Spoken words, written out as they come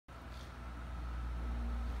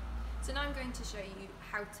So now I'm going to show you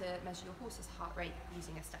how to measure your horse's heart rate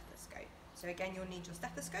using a stethoscope. So again, you'll need your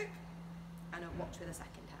stethoscope and a watch with a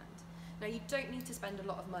second hand. Now you don't need to spend a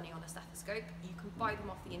lot of money on a stethoscope. You can buy them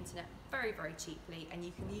off the internet very, very cheaply, and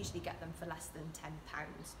you can usually get them for less than £10.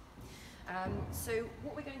 So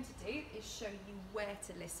what we're going to do is show you where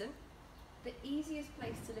to listen. The easiest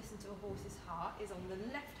place to listen to a horse's heart is on the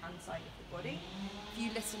left-hand side of the body. If you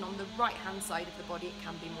listen on the right-hand side of the body, it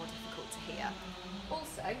can be more difficult to hear.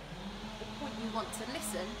 Also, the point you want to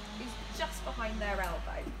listen is just behind their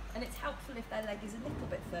elbow, and it's helpful if their leg is a little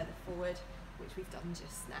bit further forward, which we've done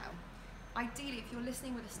just now. Ideally, if you're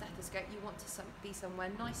listening with a stethoscope, you want to be somewhere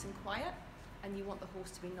nice and quiet, and you want the horse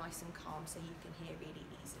to be nice and calm so you can hear really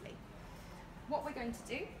easily. What we're going to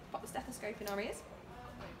do, pop the stethoscope in our ears.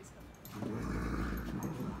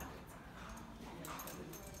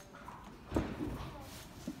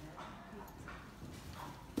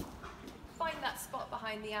 Find that spot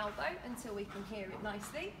behind the elbow until we can hear it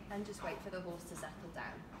nicely, and just wait for the horse to settle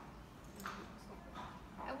down.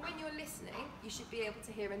 And when you're listening, you should be able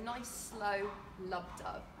to hear a nice slow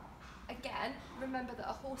lub-dub. Again, remember that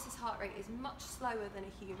a horse's heart rate is much slower than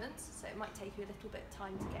a human's, so it might take you a little bit of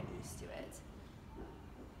time to get used to it.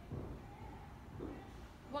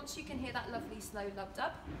 Once you can hear that lovely slow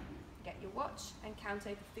lub-dub, get your watch and count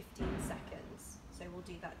over 15 seconds. So we'll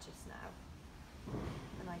do that just now.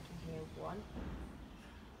 And I can hear 1,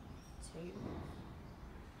 2,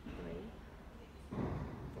 3, 4,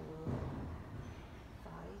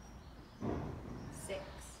 5, 6,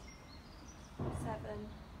 7,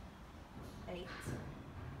 8,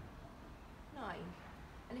 9.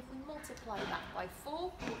 And if we multiply that by 4,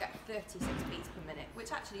 we'll get 36 beats per minute,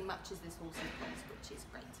 which actually matches this horse's pulse, which is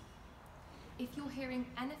great. If you're hearing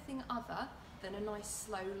anything other than a nice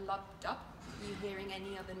slow lub-dub, you hearing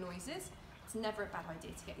any other noises, it's never a bad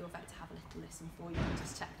idea to get your vet to have a little listen for you and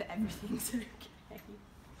just check that everything's okay.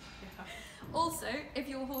 Yeah. Also, if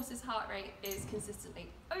your horse's heart rate is consistently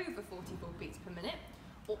over 44 beats per minute,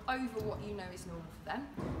 or over what you know is normal for them,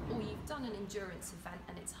 or you've done an endurance event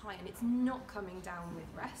and it's high and it's not coming down with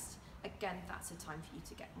rest, again, that's a time for you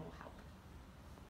to get more help.